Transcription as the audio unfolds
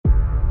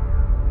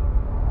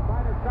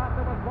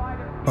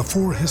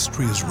Before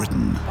history is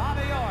written,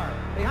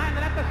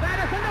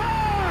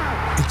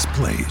 it's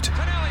played.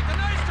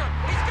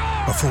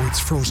 Before it's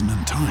frozen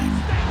in time,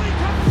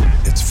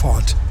 it's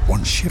fought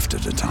one shift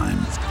at a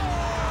time.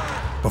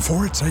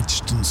 Before it's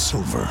etched in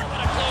silver,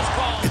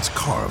 it's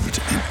carved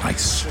in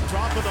ice.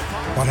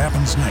 What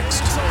happens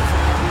next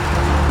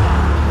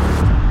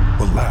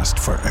will last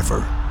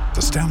forever.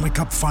 The Stanley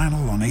Cup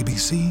Final on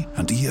ABC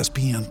and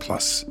ESPN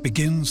Plus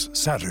begins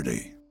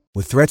Saturday.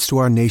 With threats to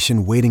our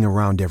nation waiting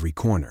around every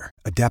corner,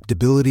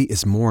 adaptability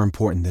is more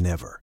important than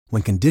ever.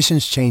 When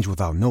conditions change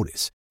without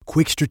notice,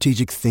 quick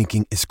strategic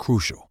thinking is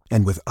crucial.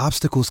 And with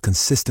obstacles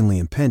consistently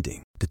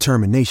impending,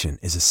 determination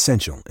is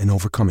essential in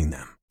overcoming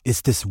them. It's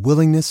this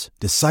willingness,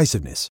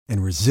 decisiveness,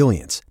 and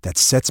resilience that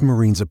sets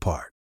Marines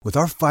apart. With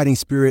our fighting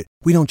spirit,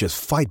 we don't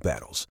just fight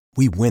battles,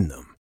 we win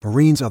them.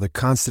 Marines are the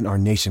constant our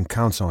nation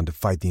counts on to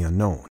fight the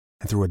unknown.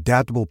 And through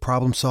adaptable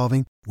problem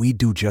solving, we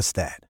do just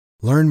that.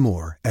 Learn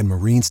more at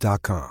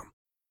marines.com.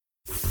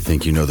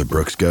 Think you know the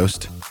Brooks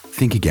Ghost?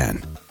 Think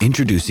again.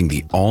 Introducing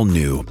the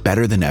all-new,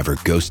 better-than-ever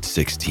Ghost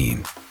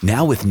 16.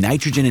 Now with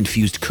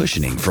nitrogen-infused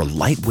cushioning for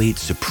lightweight,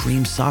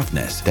 supreme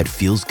softness that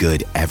feels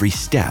good every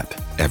step,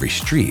 every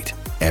street,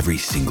 every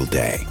single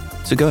day.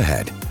 So go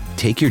ahead,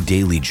 take your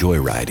daily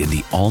joyride in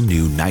the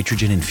all-new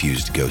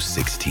nitrogen-infused Ghost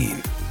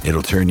 16.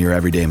 It'll turn your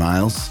everyday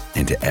miles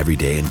into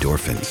everyday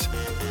endorphins.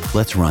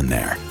 Let's run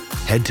there.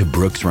 Head to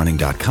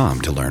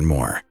brooksrunning.com to learn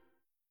more.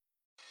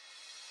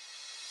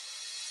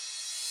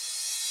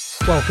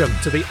 Welcome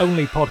to the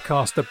only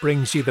podcast that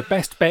brings you the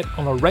best bet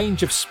on a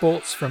range of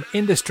sports from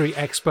industry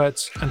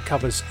experts and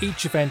covers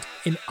each event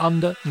in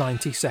under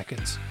 90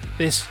 seconds.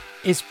 This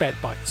is Bet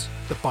Bites,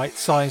 the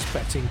bite-sized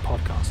betting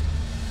podcast.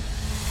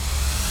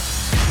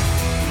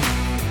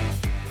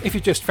 If you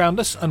just found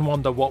us and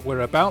wonder what we're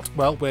about,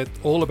 well, we're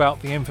all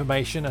about the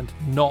information and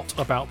not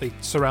about the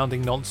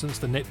surrounding nonsense,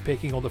 the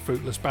nitpicking or the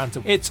fruitless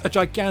banter. It's a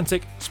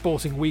gigantic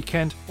sporting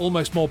weekend,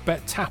 almost more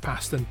bet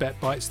tapas than bet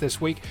bites this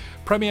week.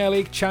 Premier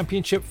League,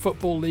 Championship,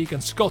 Football League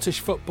and Scottish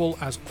football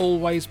as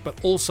always,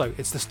 but also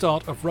it's the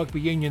start of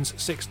Rugby Union's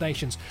Six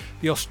Nations.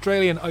 The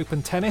Australian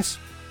Open Tennis,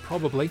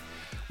 probably.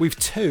 We've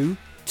two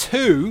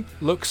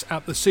looks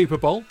at the Super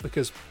Bowl,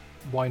 because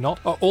why not?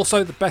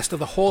 Also, the best of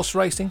the horse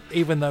racing,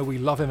 even though we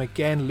love him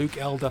again, Luke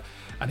Elder,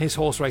 and his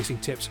horse racing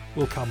tips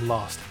will come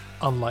last,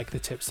 unlike the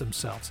tips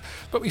themselves.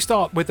 But we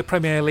start with the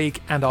Premier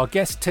League and our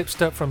guest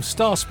tipster from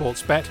Star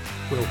Sports Bet,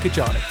 Will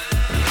Kijani.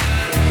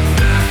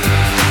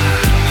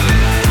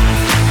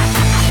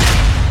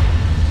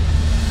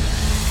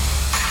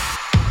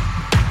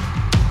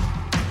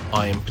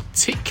 I am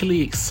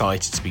particularly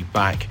excited to be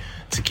back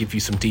to give you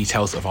some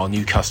details of our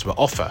new customer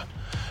offer.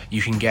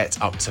 You can get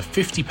up to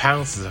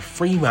 £50 as a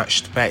free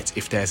matched bet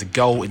if there's a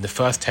goal in the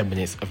first 10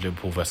 minutes of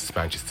Liverpool versus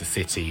Manchester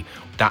City.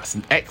 That's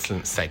an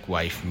excellent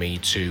segue for me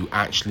to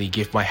actually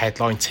give my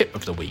headline tip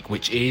of the week,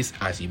 which is,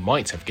 as you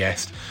might have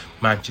guessed,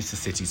 Manchester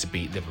City to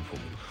beat Liverpool.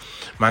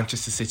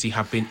 Manchester City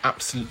have been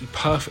absolutely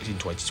perfect in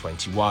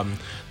 2021,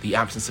 the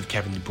absence of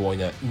Kevin De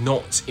Bruyne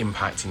not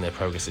impacting their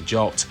progress a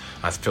jot,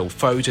 as Phil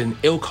Foden,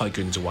 Ilkay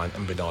Gundogan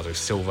and Bernardo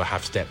Silva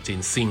have stepped in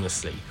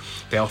seamlessly.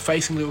 They are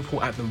facing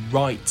Liverpool at the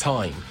right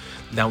time.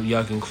 Now,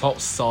 Jurgen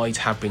Klopp's side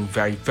have been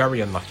very,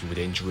 very unlucky with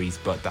injuries,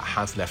 but that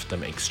has left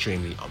them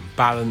extremely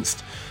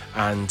unbalanced.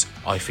 And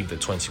I think that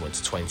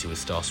 21-20 with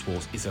Star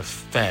Sports is a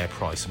fair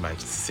price for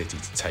Manchester City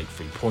to take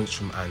 3 points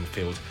from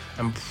Anfield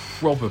and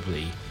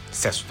probably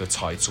settle the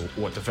title,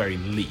 or at the very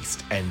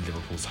least end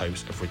Liverpool's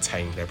hopes of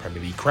retaining their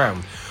Premier League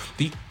crown.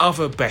 The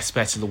other best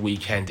bet of the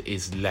weekend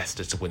is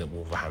Leicester to win at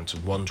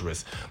Wolverhampton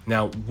Wanderers.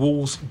 Now,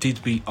 Wolves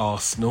did beat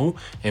Arsenal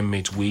in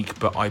midweek,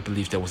 but I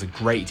believe there was a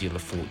great deal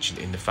of fortune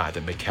in the fact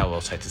that Mikel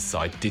Arteta's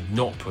side did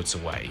not put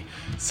away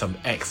some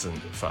excellent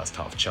first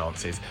half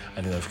chances,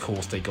 and then of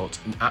course they got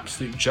an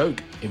absolute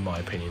joke, in my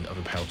opinion, of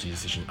a penalty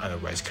decision and a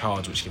red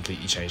card, which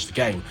completely changed the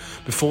game.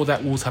 Before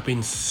that, Wolves have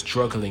been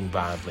struggling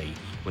badly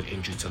with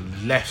injury to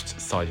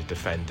left-sided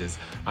defenders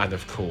and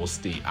of course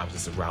the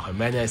absence of Raul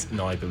Jimenez,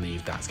 and I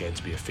believe that's going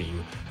to be a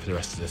theme for the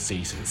rest of the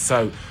season.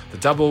 So the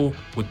double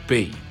would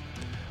be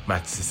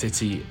Manchester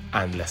City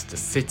and Leicester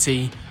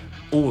City,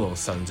 all on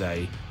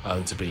Sunday,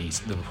 to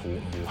beat Liverpool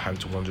and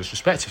Wolverhampton Wanderers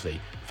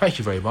respectively. Thank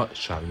you very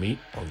much for having me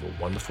on your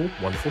wonderful,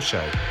 wonderful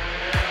show.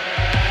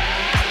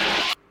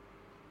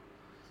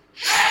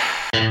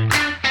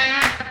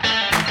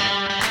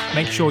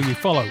 Make sure you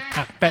follow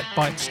at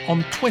BetBites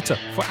on Twitter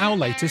for our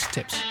latest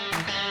tips.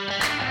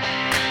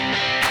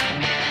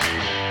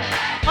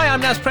 Hi,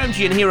 I'm Naz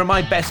Premji, and here are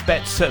my best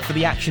bets for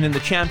the action in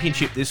the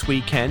Championship this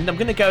weekend. I'm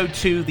going to go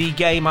to the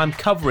game I'm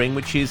covering,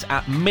 which is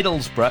at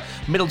Middlesbrough.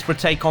 Middlesbrough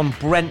take on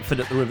Brentford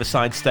at the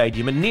Riverside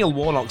Stadium, and Neil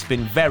Warnock's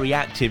been very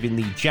active in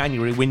the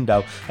January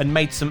window and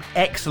made some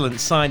excellent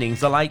signings.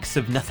 The likes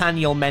of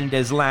Nathaniel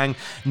Mendez-Lang,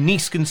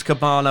 Neeskens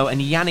Cabano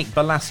and Yannick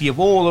Bolasie have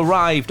all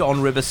arrived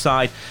on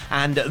Riverside,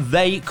 and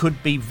they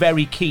could be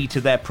very key to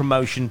their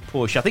promotion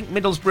push. I think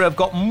Middlesbrough have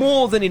got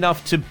more than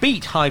enough to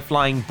beat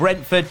high-flying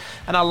Brentford,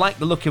 and I like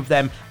the look of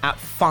them at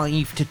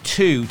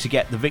 5-2 to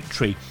get the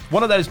victory.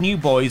 One of those new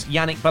boys,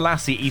 Yannick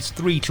Bolasie, is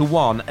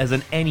 3-1 as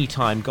an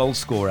anytime goal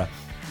scorer.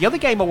 The other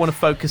game I want to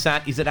focus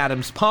at is at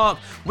Adams Park.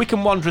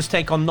 Wycombe Wanderers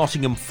take on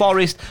Nottingham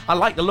Forest. I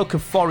like the look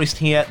of Forest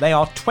here. They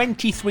are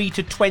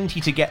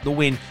 23-20 to get the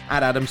win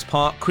at Adams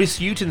Park. Chris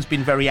Hughton's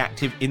been very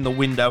active in the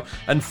window,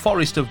 and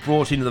Forest have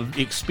brought in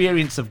the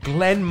experience of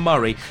Glenn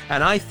Murray,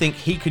 and I think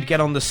he could get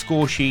on the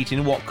score sheet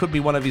in what could be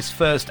one of his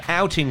first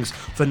outings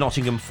for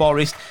Nottingham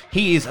Forest.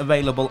 He is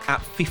available at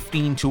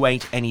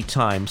 15-8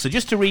 anytime. So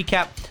just to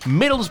recap,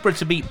 Middlesbrough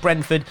to beat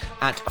Brentford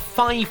at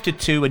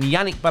 5-2 and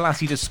Yannick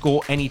Bolasie to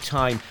score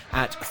anytime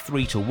at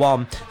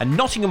 3-1, and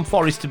Nottingham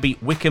Forest to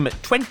beat Wycombe at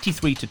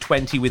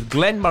 23-20 with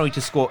Glenn Murray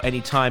to score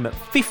anytime at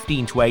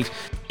 15-8.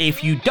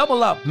 If you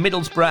double up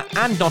Middlesbrough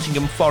and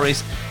Nottingham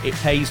Forest, it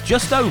pays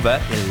just over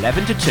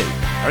 11-2.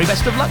 Very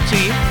best of luck to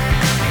you.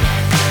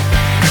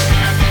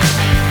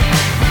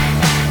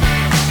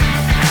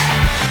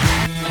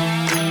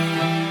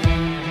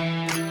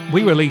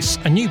 We release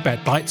a new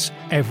Bet Bites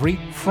every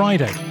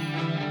Friday.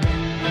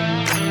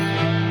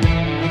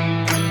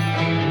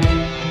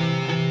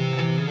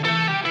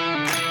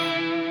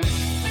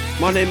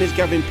 My name is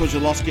Gavin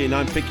Pujalowski and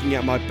I'm picking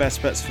out my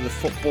best bets for the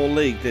Football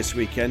League this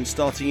weekend,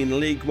 starting in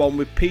League 1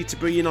 with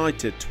Peterborough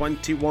United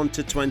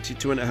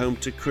 21-22 and at home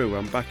to Crewe.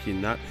 I'm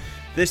backing that.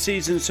 This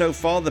season so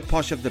far, the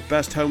Posh have the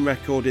best home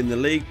record in the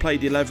league,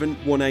 played 11,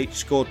 won 8,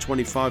 scored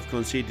 25,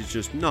 conceded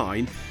just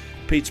 9.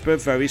 Peterborough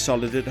very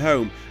solid at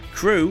home.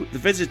 Crewe, the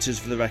visitors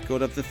for the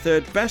record, have the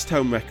third best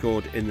home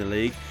record in the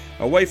league.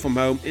 Away from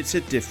home, it's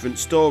a different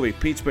story.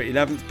 Peterborough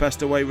 11th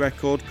best away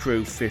record,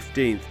 Crewe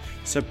 15th.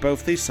 So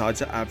both these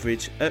sides are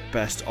average at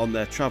best on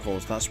their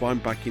travels. That's why I'm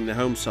backing the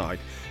home side.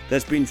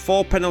 There's been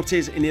 4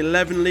 penalties in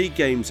 11 league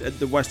games at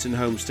the Western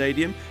Home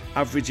Stadium,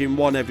 averaging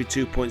 1 every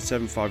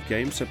 2.75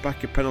 games. So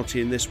back a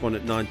penalty in this one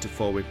at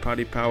 9-4 with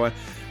Paddy Power.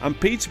 And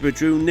Peterborough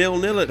drew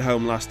 0-0 at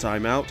home last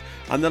time out.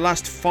 And the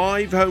last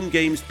 5 home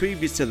games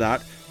previous to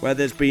that, where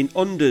there's been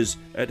unders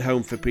at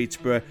home for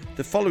Peterborough,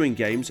 the following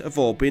games have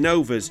all been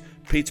overs.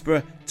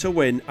 Peterborough to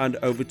win and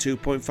over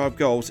 2.5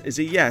 goals is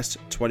a yes,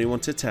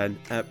 21-10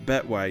 at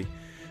Betway.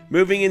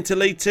 Moving into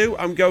League 2,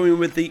 I'm going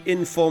with the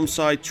in-form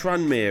side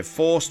Tranmere.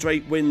 4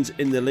 straight wins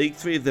in the league,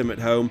 3 of them at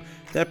home.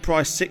 They're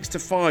priced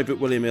 6-5 at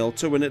William Hill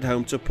to win at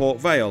home to Port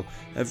Vale,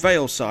 a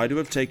Vale side who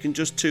have taken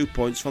just 2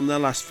 points from their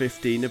last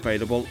 15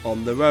 available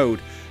on the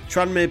road.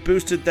 Tranmere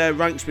boosted their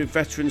ranks with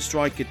veteran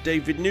striker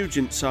David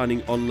Nugent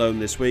signing on loan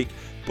this week,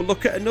 but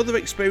look at another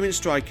experienced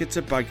striker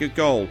to bag a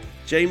goal,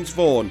 James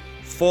Vaughan.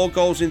 4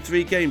 goals in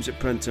 3 games at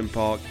Prenton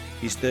Park.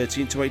 He's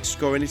 13-8 to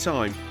score any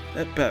time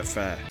at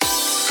Betfair.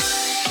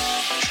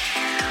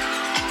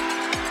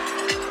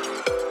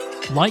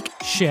 Like,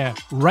 share,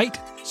 rate,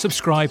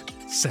 subscribe,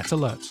 set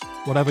alerts.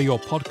 Whatever your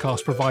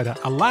podcast provider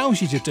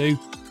allows you to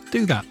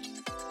do that.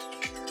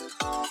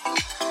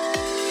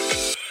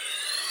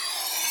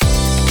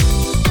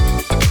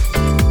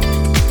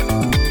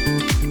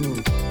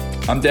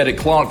 I'm Derek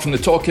Clark from the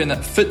Talkin'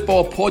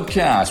 Football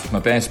Podcast with my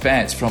best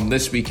bets from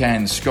this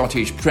weekend's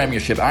Scottish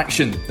Premiership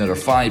action. There are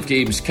 5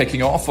 games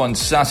kicking off on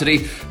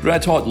Saturday.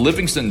 Red Hot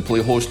Livingston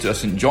play host to a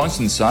St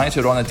Johnstone side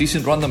who are on a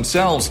decent run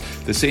themselves.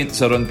 The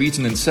Saints are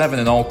unbeaten in 7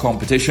 in all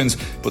competitions,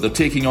 but they're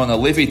taking on a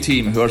Livy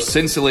team who are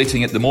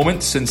scintillating at the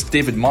moment. Since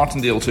David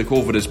Martindale took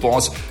over as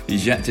boss,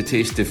 he's yet to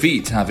taste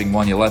defeat, having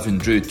won 11,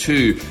 drew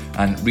 2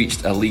 and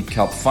reached a League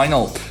Cup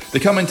final. They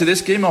come into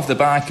this game off the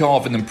back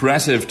of an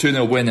impressive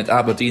 2-0 win at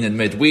Aberdeen in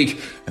midweek,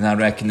 and I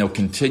reckon they'll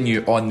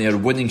continue on their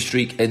winning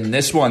streak in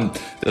this one.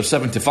 They're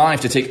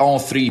 7-5 to take all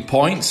 3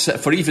 points.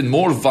 For even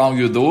more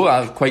value though,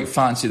 I quite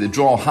fancy the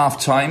draw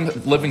half-time,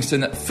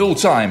 Livingston at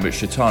full-time,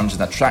 which returns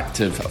an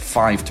attractive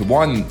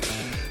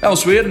 5-1.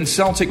 Elsewhere, and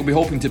Celtic will be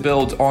hoping to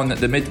build on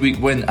the midweek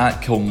win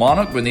at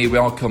Kilmarnock when they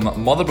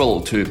welcome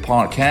Motherwell to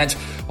Parkhead.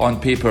 On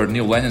paper,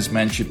 Neil Lennon's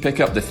men should pick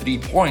up the 3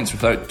 points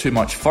without too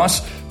much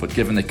fuss, but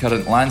given the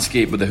current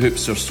landscape where the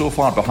Hoops are so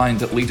far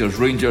behind leaders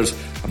Rangers,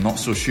 I'm not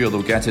so sure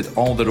they'll get it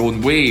all their own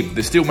way.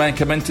 The Steelmen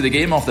come into the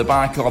game off the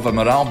back of a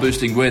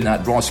morale-boosting win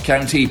at Ross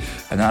County,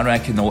 and I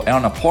reckon they'll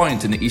earn a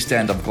point in the East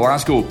End of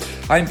Glasgow.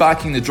 I'm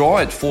backing the draw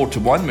at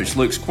 4-1, which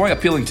looks quite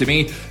appealing to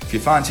me. If you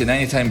fancy an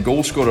anytime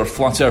goalscorer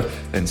flutter,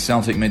 then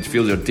Celtic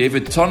midfielder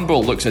David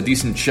Turnbull looks a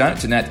decent shout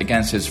to net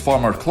against his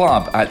former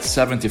club at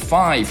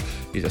 75.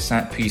 He's a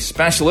set-piece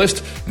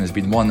specialist and has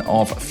been one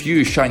of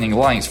few shining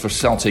lights for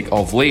Celtic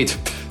of late.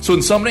 So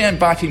in summary, I'm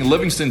backing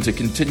Livingston to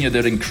continue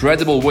their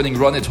incredible winning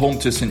run at home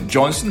to St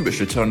Johnstone,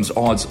 which returns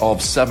odds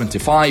of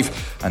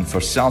 75, and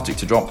for Celtic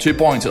to drop 2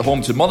 points at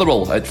home to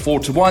Motherwell at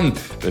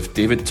 4-1, with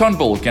David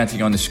Turnbull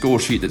getting on the score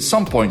sheet at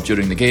some point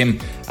during the game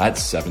at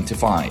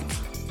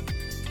 75.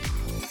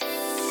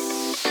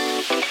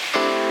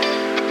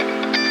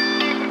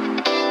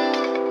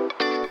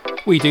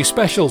 We do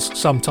specials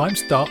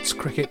sometimes, darts,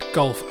 cricket,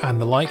 golf and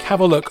the like.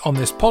 Have a look on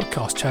this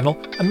podcast channel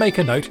and make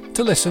a note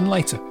to listen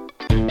later.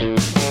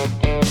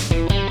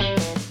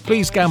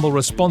 Please gamble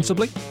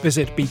responsibly.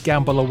 Visit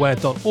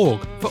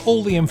begambleaware.org for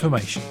all the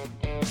information.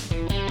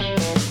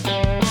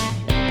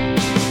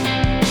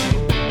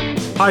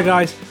 Hi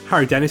guys,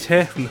 Harry Dennis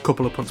here from the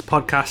Couple of Punts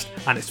podcast,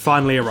 and it's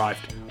finally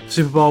arrived. The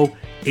Super Bowl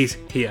is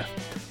here.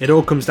 It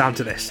all comes down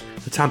to this.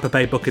 The Tampa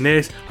Bay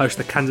Buccaneers host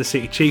the Kansas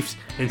City Chiefs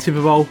in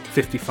Super Bowl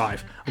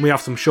 55, and we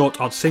have some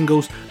short odds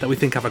singles that we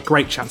think have a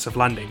great chance of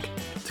landing.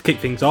 To kick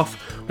things off,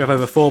 we have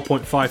over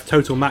 4.5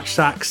 total match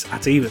sacks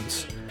at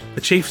evens. The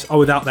Chiefs are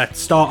without their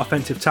star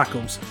offensive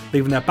tackles,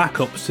 leaving their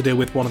backups to deal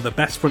with one of the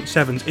best front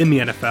sevens in the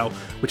NFL,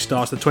 which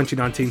stars the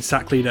 2019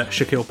 sack leader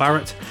Shaquille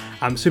Barrett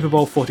and Super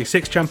Bowl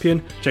 46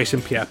 champion Jason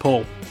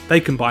Pierre-Paul.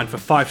 They combined for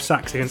 5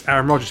 sacks against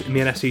Aaron Rodgers in the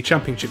NFC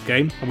Championship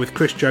game, and with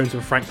Chris Jones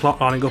and Frank Clark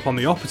lining up on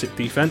the opposite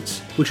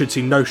defense, we should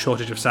see no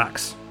shortage of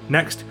sacks.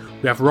 Next,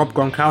 we have Rob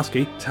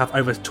Gronkowski to have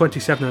over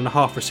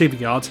 27.5 receiving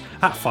yards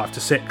at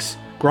 5-6.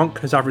 Gronk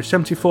has averaged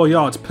 74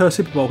 yards per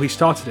Super Bowl he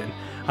started in,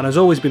 and has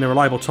always been a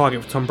reliable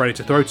target for Tom Brady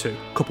to throw to.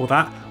 Couple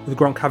that with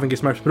Gronk having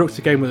his most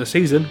productive game of the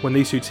season when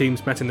these two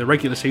teams met in the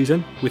regular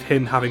season, with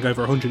him having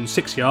over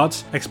 106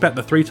 yards, expect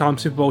the 3-time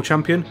Super Bowl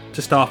champion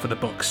to star for the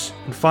Bucs.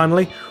 And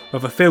finally, we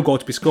have a field goal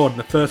to be scored in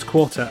the first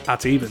quarter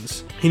at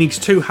evens. He needs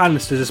 2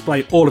 hands to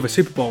display all of his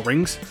Super Bowl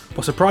rings,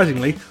 but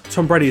surprisingly,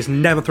 Tom Brady has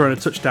never thrown a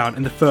touchdown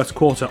in the first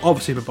quarter of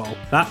a Super Bowl.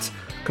 That,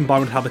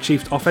 combined with how the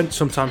Chiefs' offense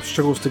sometimes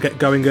struggles to get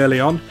going early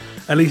on,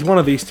 at least one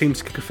of these teams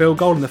to kick a field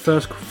goal in the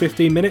first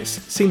 15 minutes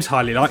seems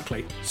highly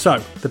likely.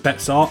 So, the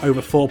bets are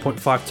over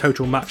 4.5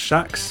 total match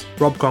sacks,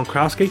 Rob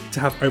Gronkowski to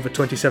have over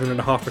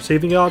 27.5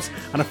 receiving yards,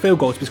 and a field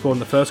goal to be scored in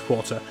the first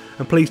quarter.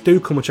 And please do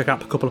come and check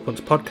out the Couple of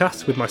Punts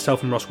podcast with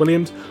myself and Ross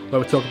Williams,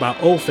 where we talk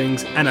about all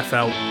things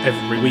NFL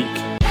every week.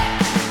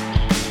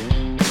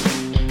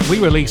 We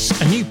release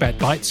a new Bet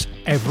Bites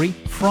every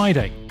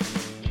Friday.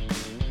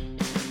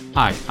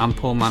 Hi, I'm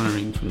Paul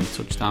Mannering from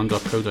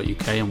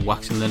touchdown.co.uk and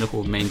Waxing Lyrical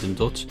with Mains and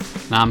Dutch,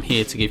 and I'm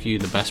here to give you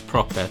the best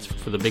prop bets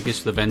for the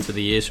biggest event of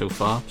the year so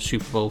far,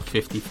 Super Bowl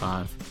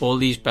 55. All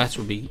these bets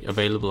will be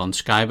available on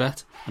Sky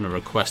Bet and a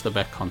Request a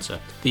Bet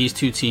concept. These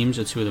two teams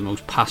are two of the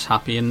most pass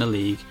happy in the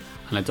league,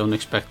 and I don't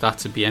expect that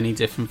to be any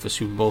different for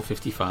Super Bowl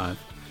 55.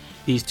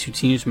 These two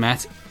teams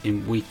met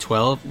in Week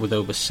 12 with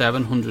over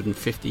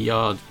 750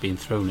 yards being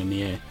thrown in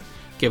the air.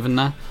 Given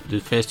that, the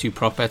first 2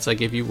 prop bets I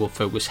give you will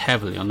focus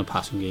heavily on the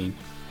passing game.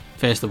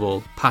 First of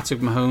all, Patrick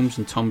Mahomes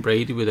and Tom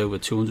Brady with over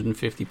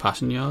 250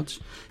 passing yards,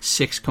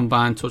 6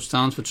 combined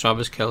touchdowns for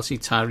Travis Kelce,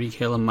 Tyreek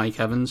Hill and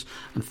Mike Evans,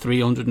 and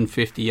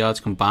 350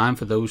 yards combined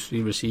for those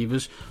 3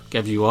 receivers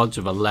gives you odds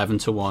of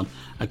 11-1,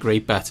 a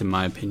great bet in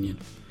my opinion.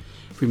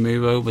 If we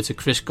move over to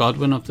Chris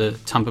Godwin of the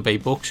Tampa Bay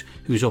Bucs,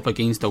 who's up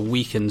against the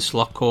weakened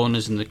slot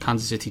corners in the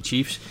Kansas City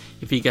Chiefs,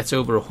 if he gets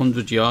over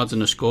 100 yards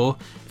and a score,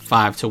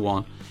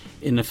 5-1.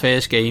 In the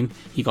first game,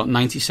 he got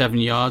 97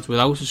 yards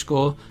without a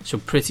score, so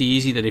pretty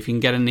easy that if you can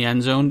get in the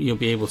end zone, you'll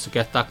be able to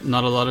get that,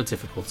 not a lot of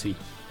difficulty.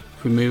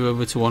 If we move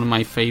over to one of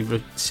my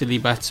favourite silly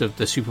bets of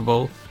the Super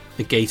Bowl,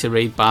 the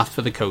Gatorade bath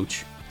for the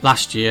coach.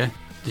 Last year,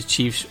 the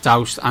Chiefs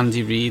doused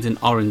Andy Reid in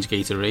orange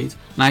Gatorade,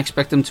 and I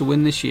expect them to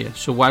win this year,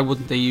 so why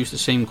wouldn't they use the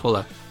same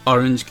colour?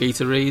 Orange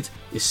Gatorade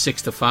is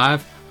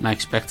 6-5, and I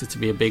expect it to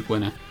be a big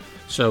winner.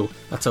 So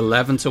that's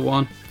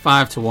 11-1,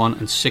 5-1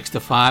 and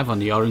 6-5 on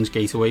the orange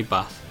Gatorade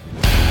bath.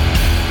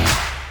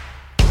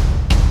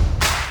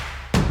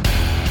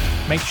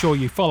 Make sure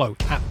you follow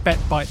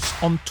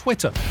 @BetBites on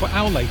Twitter for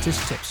our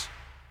latest tips.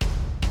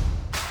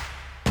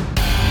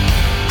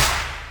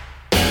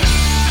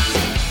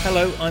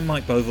 Hello, I'm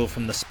Mike Boville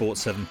from the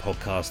Sports 7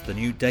 podcast, the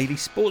new daily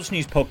sports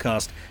news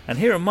podcast, and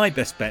here are my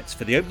best bets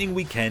for the opening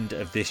weekend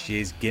of this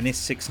year's Guinness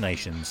Six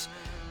Nations.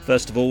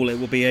 First of all, it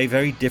will be a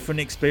very different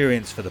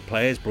experience for the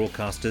players,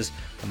 broadcasters,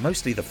 and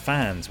mostly the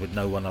fans, with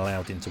no one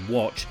allowed in to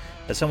watch.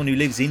 As someone who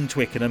lives in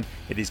Twickenham,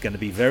 it is going to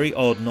be very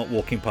odd not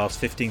walking past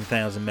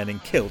 15,000 men in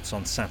kilts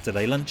on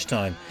Saturday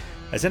lunchtime.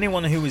 As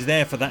anyone who was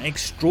there for that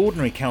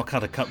extraordinary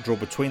Calcutta Cup draw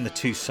between the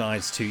two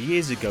sides 2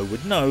 years ago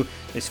would know,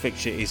 this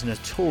fixture is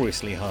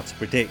notoriously hard to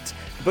predict.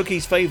 The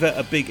bookies favour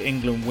a big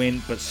England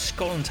win, but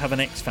Scotland have an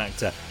X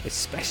factor,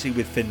 especially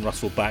with Finn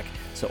Russell back,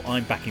 so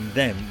I'm backing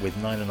them with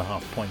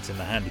 9.5 points in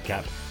the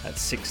handicap at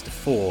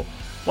 6-4.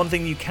 One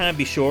thing you can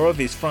be sure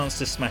of is France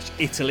to smash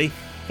Italy.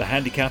 The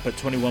handicap at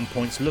 21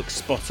 points looks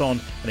spot on,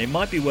 and it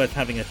might be worth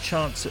having a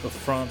chance of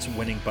France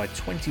winning by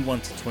 21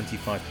 to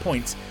 25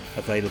 points,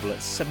 available at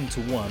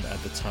 7-1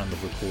 at the time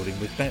of recording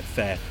with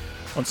Betfair.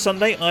 On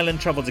Sunday, Ireland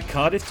travelled to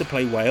Cardiff to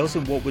play Wales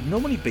in what would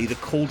normally be the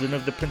cauldron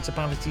of the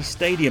Principality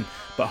Stadium,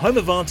 but home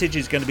advantage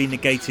is going to be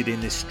negated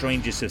in this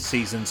strangest of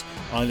seasons,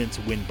 Ireland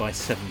to win by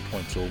 7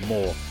 points or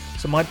more.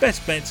 So my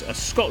best bets are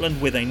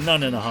Scotland with a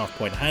 9.5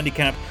 point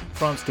handicap,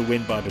 France to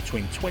win by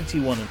between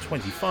 21 and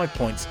 25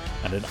 points,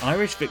 and an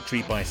Irish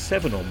victory by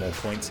 7 or more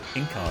points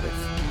in Cardiff.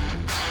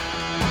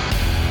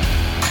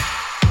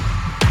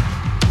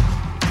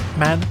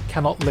 Man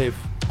cannot live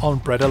on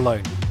bread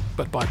alone,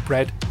 but by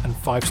bread and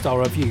 5-star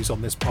reviews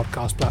on this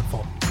podcast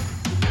platform.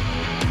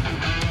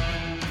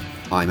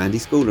 I'm Andy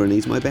Schooler, and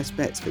these are my best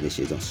bets for this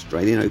year's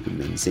Australian Open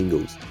men's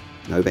singles.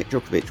 Novak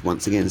Djokovic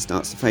once again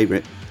starts the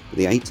favourite, but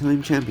the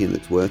 8-time champion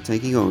that's worth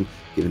taking on,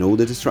 given all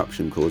the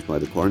disruption caused by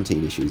the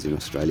quarantine issues in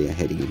Australia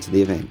heading into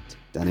the event.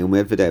 Daniil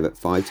Medvedev at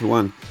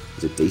 5-1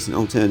 is a decent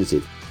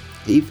alternative.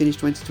 He finished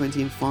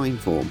 2020 in fine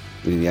form,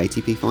 winning the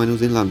ATP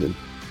finals in London,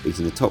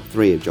 beating the top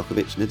three of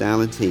Djokovic,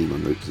 Nadal and Thiem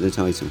en route to the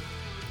title.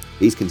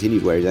 He's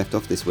continued where he left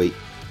off this week,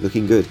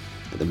 looking good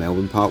at the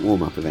Melbourne Park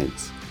warm-up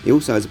events. He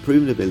also has a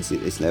proven ability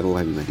at this level,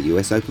 having made the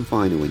US Open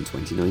final in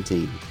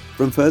 2019.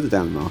 From further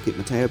down the market,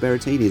 Matteo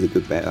Berrettini is a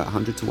good bet at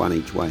 100 to 1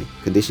 each way.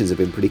 Conditions have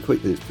been pretty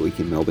quick this week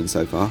in Melbourne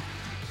so far.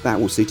 That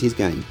will suit his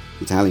game.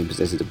 The Italian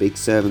possesses a big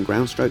serve and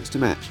ground strokes to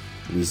match,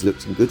 and he's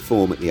looked in good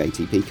form at the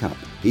ATP Cup.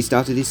 He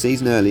started his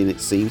season early and it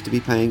seems to be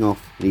paying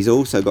off, and he's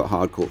also got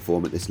hard court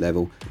form at this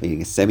level,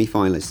 being a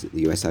semi-finalist at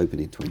the US Open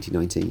in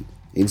 2019.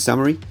 In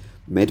summary,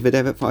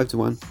 Medvedev at 5 to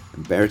 1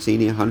 and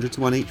Berrettini 100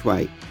 to 1 each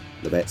way,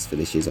 the bets for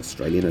this year's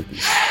Australian Open.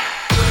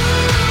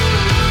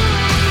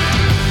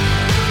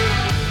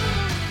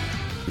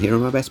 Here are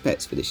my best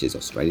bets for this year's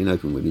Australian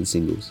Open women's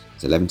singles.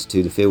 It's 11 to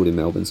 2 the field in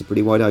Melbourne, so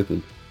pretty wide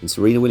open, and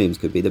Serena Williams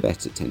could be the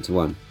bet at 10 to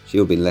 1.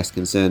 She'll be less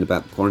concerned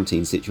about the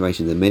quarantine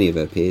situation than many of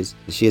her peers,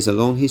 as she has a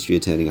long history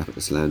of turning up at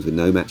the slams with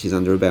no matches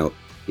under her belt,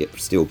 yet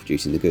still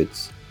producing the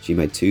goods. She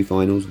made 2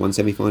 finals, 1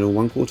 semi-final,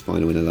 1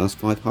 quarter-final in her last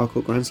 5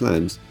 hardcourt Grand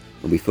Slams,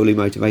 and will be fully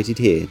motivated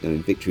here,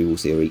 knowing victory will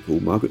see her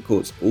equal Margaret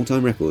Court's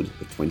all-time record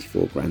of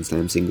 24 Grand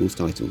Slam singles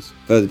titles.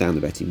 Further down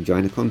the betting,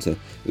 Joanna Konta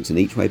looks an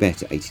each-way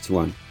bet at 80 to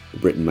 1.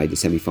 Britain made the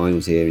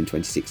semi-finals here in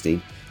 2016,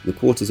 and the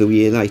quarters a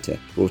year later.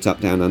 Brought up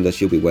down under,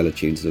 she'll be well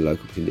attuned to the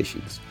local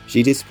conditions.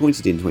 She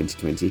disappointed in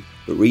 2020,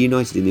 but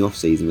reunited in the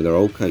off-season with her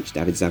old coach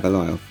David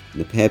Zavalaev,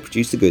 and the pair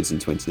produced the goods in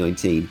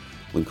 2019,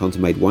 when Konta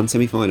made 1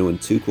 semi-final and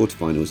 2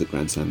 quarter-finals at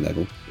Grand Slam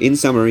level. In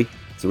summary,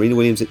 Serena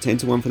Williams at 10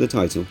 to 1 for the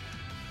title,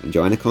 and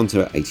Joanna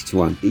Konta at 80 to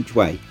 1 each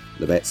way,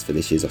 the bets for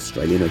this year's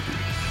Australian Open.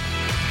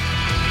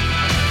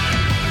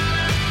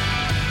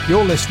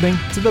 You're listening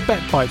to the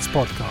Bet Bites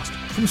podcast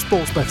from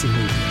Sports Betting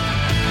Media.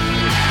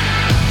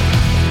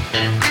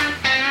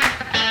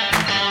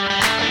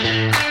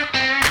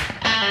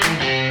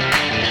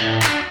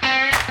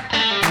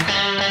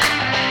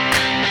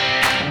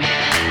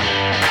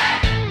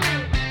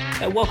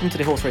 Welcome to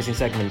the horse racing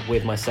segment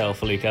with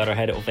myself, Luke Elder,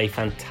 ahead of a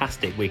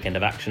fantastic weekend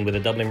of action with the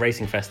Dublin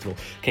Racing Festival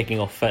kicking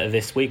off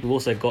this week. We've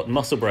also got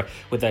Musselburgh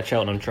with their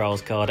Cheltenham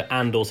Trials card,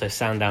 and also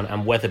Sandown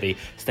and Wetherby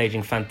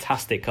staging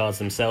fantastic cards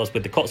themselves,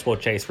 with the Cotswold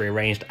Chase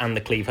rearranged and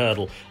the Cleve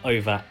Hurdle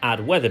over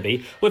at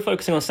Wetherby. We're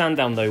focusing on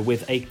Sandown though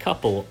with a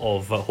couple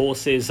of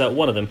horses,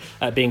 one of them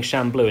being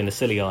Shamblu in the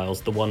Scilly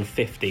Isles. The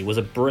 150 was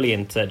a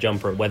brilliant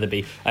jumper at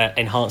Wetherby,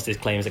 enhanced his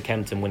claims at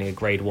Kempton, winning a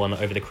Grade 1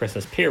 over the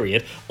Christmas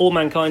period. All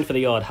Mankind for the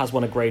yard has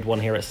won a Grade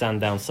 1 here at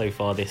Sandown so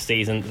far this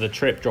season. The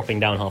trip dropping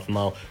down half a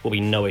mile will be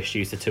no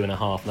issues to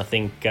 2.5, and I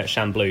think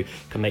Shamblu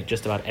can make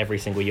just about every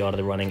single yard of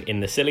the running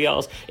in the Scilly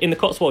Isles. In the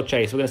Cotswold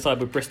Chase, we're going to side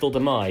with Bristol de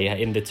Mai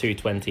in the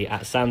 220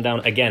 at Sandown.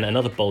 Again,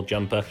 another bold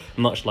jumper,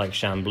 much like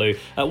Shamblu.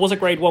 Was a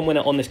Grade 1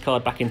 winner on this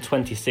card back in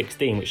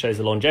 2016, which shows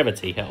the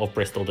longevity of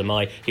Bristol de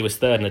Mai. He was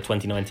third in the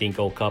 2019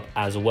 Gold Cup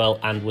as well,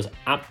 and was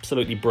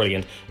absolutely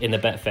brilliant in the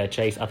Betfair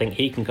Chase. I think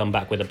he can come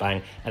back with a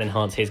bang and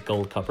enhance his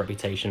Gold Cup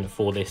reputation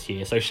for this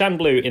year. So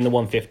Shamblu in the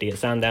 150 at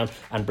Sandown,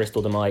 and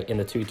Bristol de Mai in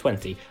the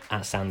 220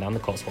 at Sandown, the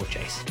Cotswold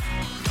Chase.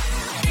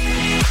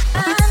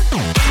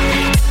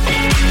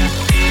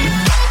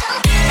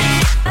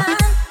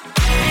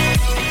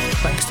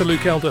 Thanks to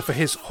Luke Elder for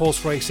his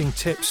horse racing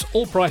tips.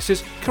 All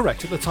prices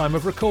correct at the time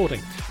of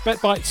recording.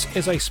 Bet Bites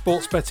is a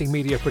sports betting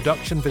media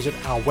production. Visit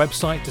our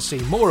website to see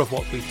more of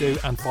what we do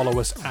and follow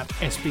us at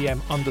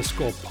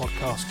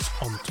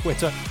SBM_podcasts on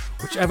Twitter.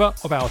 Whichever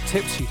of our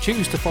tips you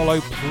choose to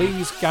follow,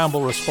 please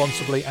gamble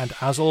responsibly, and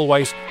as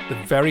always, the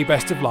very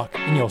best of luck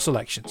in your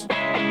selections.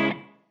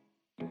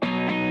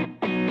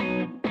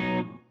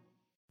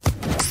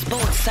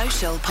 Sports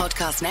Social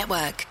Podcast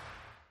Network.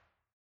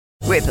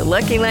 With the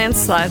Lucky Land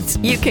Slots,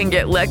 you can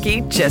get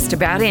lucky just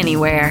about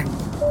anywhere.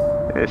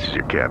 This is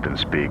your captain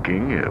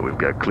speaking. We've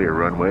got clear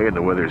runway and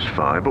the weather's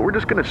fine, but we're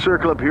just going to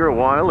circle up here a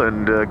while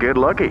and get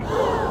lucky.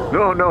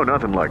 No,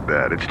 nothing like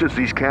that. It's just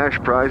these cash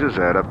prizes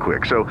add up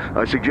quick. So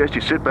I suggest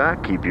you sit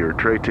back, keep your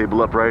tray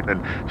table upright,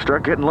 and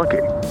start getting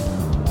lucky.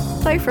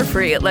 Play for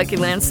free at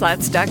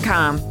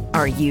LuckyLandSlots.com.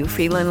 Are you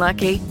feeling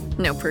lucky?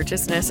 No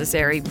purchase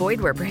necessary.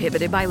 Void where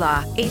prohibited by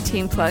law.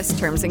 18+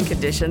 terms and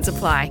conditions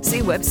apply. See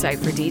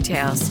website for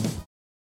details.